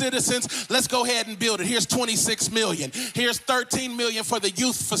senior citizens? Let's go ahead and build it. Here's $26 million. Here's $13 million for the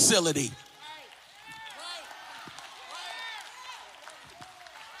youth facility.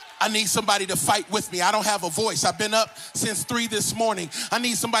 I need somebody to fight with me. I don't have a voice. I've been up since 3 this morning. I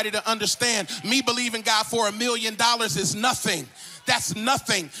need somebody to understand me believing God for $1 million is nothing. That's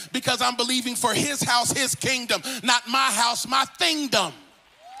nothing because I'm believing for his house, his kingdom, not my house, my kingdom.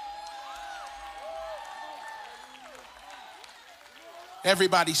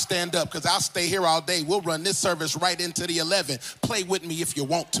 Everybody stand up because I'll stay here all day. We'll run this service right into the 11. Play with me if you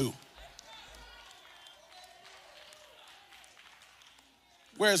want to.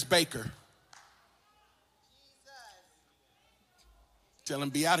 Where's Baker? Tell him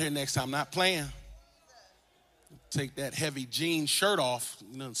be out here next time, not playing. Take that heavy jean shirt off,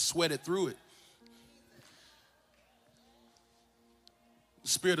 and sweat it through it. The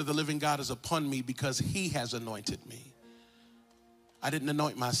Spirit of the living God is upon me because he has anointed me. I didn't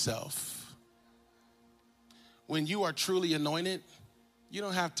anoint myself. When you are truly anointed, you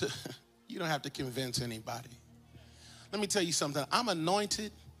don't have to convince anybody. Let me tell you something. I'm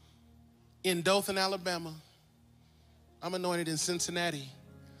anointed in Dothan, Alabama. I'm anointed in Cincinnati.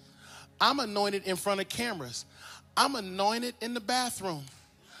 I'm anointed in front of cameras. I'm anointed in the bathroom.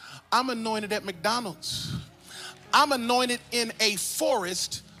 I'm anointed at McDonald's. I'm anointed in a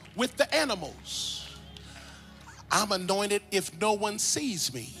forest with the animals. I'm anointed if no one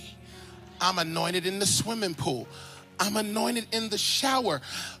sees me. I'm anointed in the swimming pool. I'm anointed in the shower.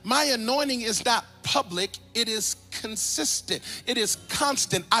 My anointing is not public. It is consistent. It is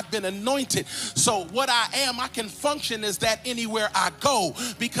constant. I've been anointed. So what I am, I can function as that anywhere I go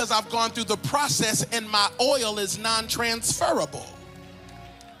because I've gone through the process and my oil is non-transferable.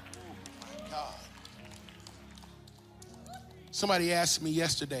 Oh my God. Somebody asked me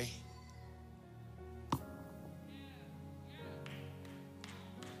yesterday,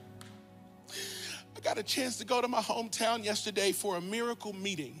 I got a chance to go to my hometown yesterday for a miracle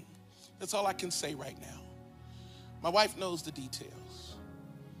meeting. That's all I can say right now. My wife knows the details.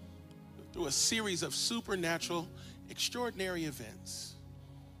 Through a series of supernatural, extraordinary events,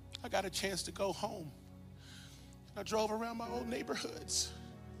 I got a chance to go home. I drove around my old neighborhoods.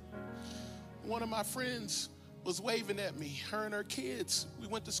 One of my friends was waving at me, her and her kids. We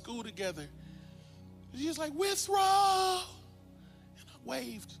went to school together. She was like, Withrow! And I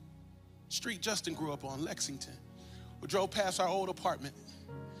waved. Street Justin grew up on, Lexington. We drove past our old apartment,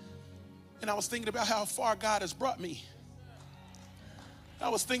 and I was thinking about how far God has brought me. I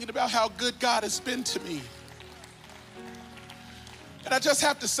was thinking about how good God has been to me. And I just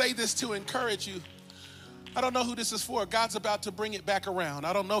have to say this to encourage you. I don't know who this is for. God's about to bring it back around.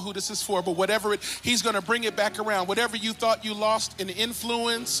 I don't know who this is for, but He's going to bring it back around. Whatever you thought you lost in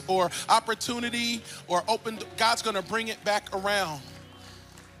influence or opportunity or God's going to bring it back around.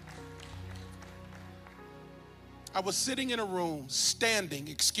 I was sitting in a room,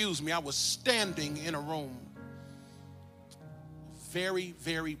 I was standing in a room. Very,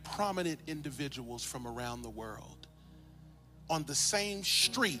 very prominent individuals from around the world on the same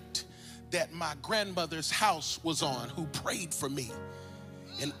street that my grandmother's house was on, who prayed for me.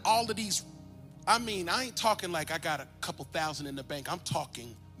 And all of these, I ain't talking like I got a couple thousand in the bank. I'm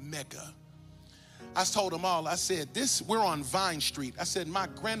talking mega. I told them all, I said, we're on Vine Street. I said, my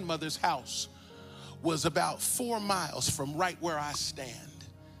grandmother's house was about 4 miles from right where I stand.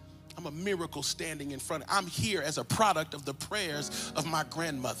 I'm a miracle standing in front. I'm here as a product of the prayers of my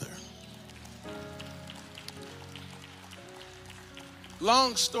grandmother.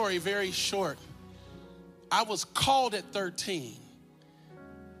 Long story, very short. I was called at 13.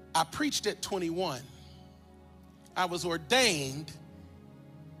 I preached at 21. I was ordained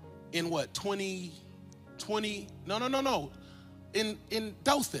in what, 2020? No. In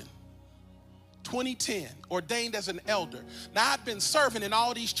Dothan, 2010, ordained as an elder. Now, I'd been serving in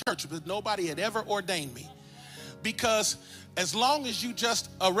all these churches, but nobody had ever ordained me. Because as long as you just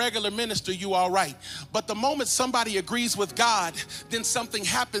a regular minister, you all right. But the moment somebody agrees with God, then something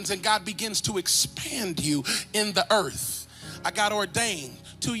happens and God begins to expand you in the earth. I got ordained.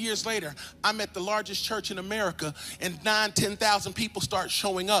 2 years later, I'm at the largest church in America, and 10,000 people start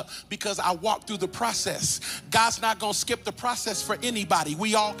showing up because I walked through the process. God's not going to skip the process for anybody.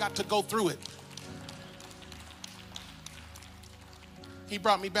 We all got to go through it. He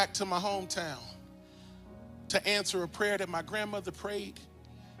brought me back to my hometown to answer a prayer that my grandmother prayed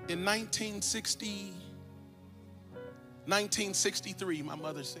in 1963, my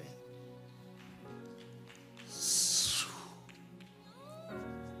mother said.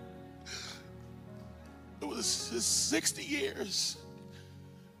 It was 60 years.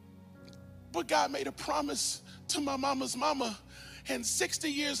 But God made a promise to my mama's mama. And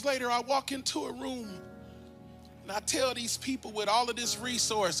 60 years later, I walk into a room and I tell these people with all of this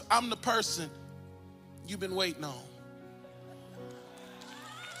resource, I'm the person you've been waiting on.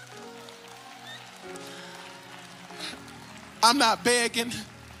 I'm not begging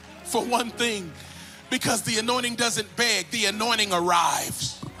for one thing, because the anointing doesn't beg, the anointing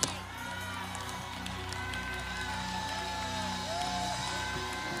arrives.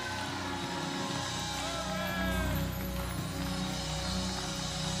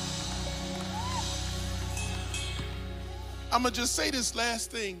 I'm going to just say this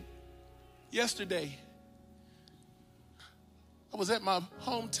last thing. Yesterday, I was at my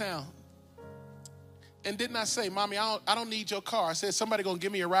hometown. And didn't I say, Mommy, I don't need your car. I said, somebody going to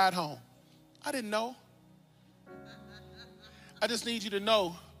give me a ride home. I didn't know. I just need you to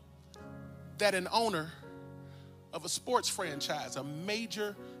know that an owner of a sports franchise, a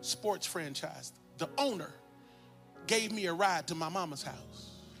major sports franchise, the owner gave me a ride to my mama's house.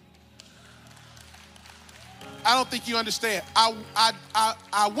 I don't think you understand. I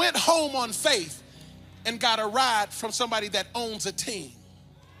went home on faith and got a ride from somebody that owns a team.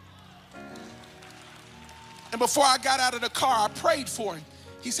 And before I got out of the car, I prayed for him.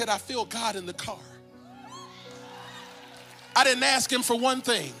 He said, I feel God in the car. I didn't ask him for one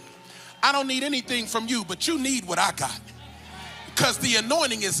thing. I don't need anything from you, but you need what I got. Because the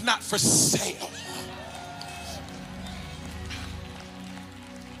anointing is not for sale.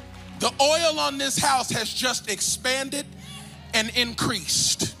 The oil on this house has just expanded and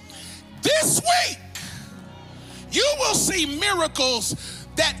increased. This week, you will see miracles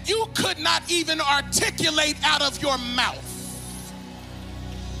that you could not even articulate out of your mouth.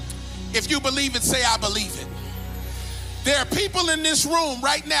 If you believe it, say, I believe it. There are people in this room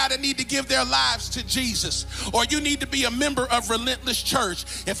right now that need to give their lives to Jesus, or you need to be a member of Relentless Church.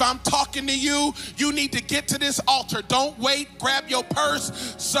 If I'm talking to you, you need to get to this altar. Don't wait. Grab your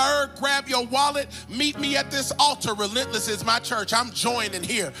purse, sir. Grab your wallet. Meet me at this altar. Relentless is my church. I'm joining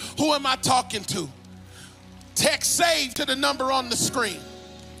here. Who am I talking to? Text SAVE to the number on the screen.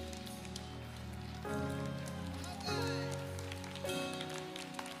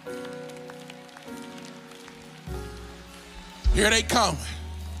 Here they come.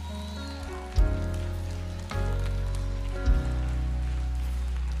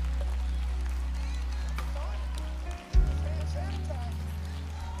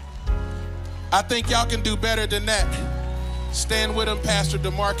 I think y'all can do better than that. Stand with him, Pastor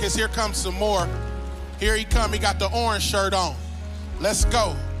DeMarcus. Here comes some more. Here he come. He got the orange shirt on. Let's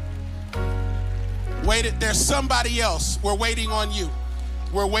go. Wait, there's somebody else. We're waiting on you.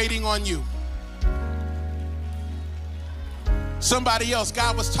 We're waiting on you. Somebody else.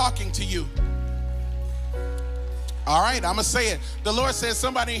 God was talking to you. All right, I'm going to say it. The Lord says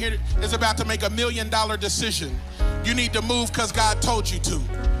somebody here is about to make $1 million decision. You need to move because God told you to.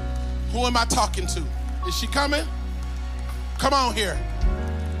 Who am I talking to? Is she coming? Come on here.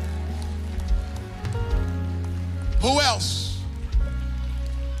 Who else?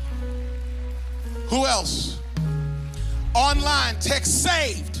 Who else? Online, text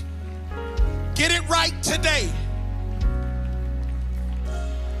saved. Get it right today.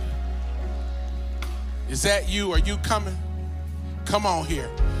 Is that you? Are you coming? Come on here.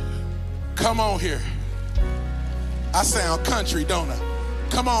 Come on here. I sound country, don't I?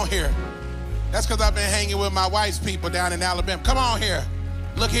 Come on here. That's because I've been hanging with my wife's people down in Alabama. Come on here.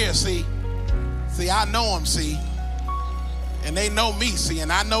 Look here, see. See, I know them, see. And they know me, see,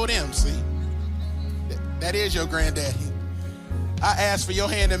 and I know them, see. That is your granddaddy. I asked for your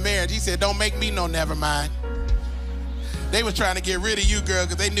hand in marriage. He said, don't make me no never mind. They was trying to get rid of you, girl,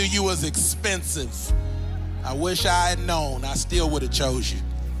 because they knew you was expensive. I wish I had known. I still would have chose you.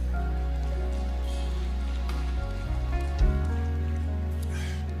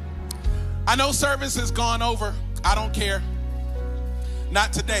 I know service has gone over. I don't care.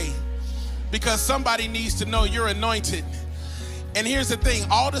 Not today. Because somebody needs to know you're anointed. And here's the thing.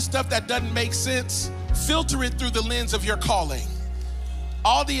 All the stuff that doesn't make sense, filter it through the lens of your calling.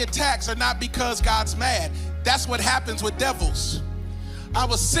 All the attacks are not because God's mad. That's what happens with devils. I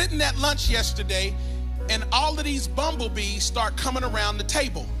was sitting at lunch yesterday, and all of these bumblebees start coming around the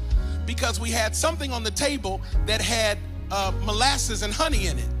table because we had something on the table that had molasses and honey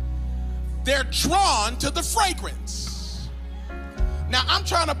in it. They're drawn to the fragrance. Now, I'm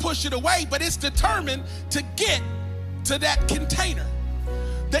trying to push it away, but it's determined to get to that container.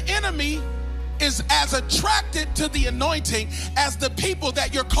 The enemy is as attracted to the anointing as the people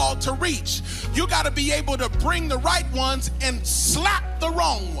that you're called to reach. You got to be able to bring the right ones and slap the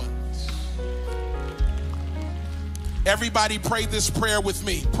wrong ones. Everybody pray this prayer with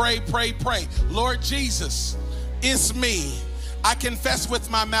me. Pray, pray, pray. Lord Jesus, it's me. I confess with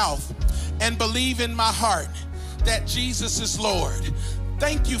my mouth and believe in my heart that Jesus is Lord.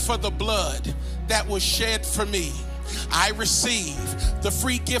 Thank you for the blood that was shed for me. I receive the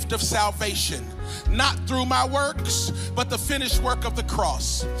free gift of salvation, not through my works, but the finished work of the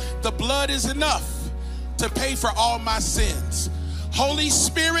cross. The blood is enough to pay for all my sins. Holy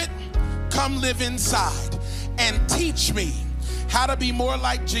Spirit, come live inside and teach me how to be more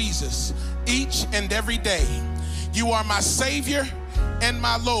like Jesus each and every day. You are my Savior and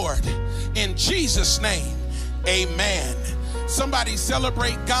my Lord. In Jesus' name, amen. Somebody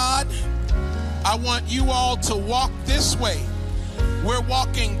celebrate God. I want you all to walk this way. We're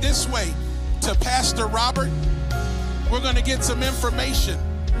walking this way to Pastor Robert. We're going to get some information.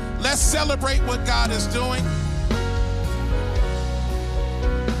 Let's celebrate what God is doing.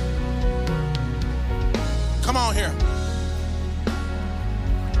 Come on here.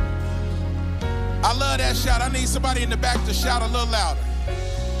 I love that shout. I need somebody in the back to shout a little louder.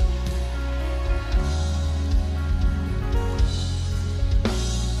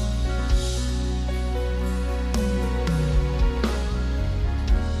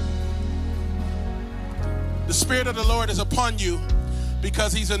 The Spirit of the Lord is upon you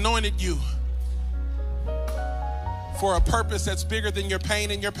because He's anointed you for a purpose that's bigger than your pain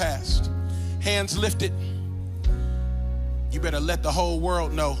and your past. Hands lifted. You better let the whole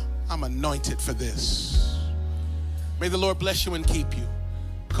world know I'm anointed for this. May the Lord bless you and keep you.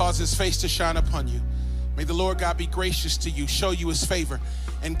 Cause His face to shine upon you. May the Lord God be gracious to you, show you His favor,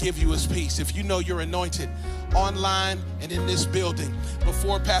 and give you His peace. If you know you're anointed, online and in this building,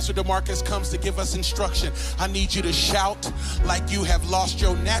 before Pastor DeMarcus comes to give us instruction, I need you to shout like you have lost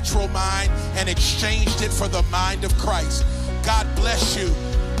your natural mind and exchanged it for the mind of Christ. God bless you.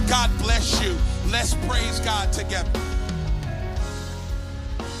 God bless you. Let's praise God together.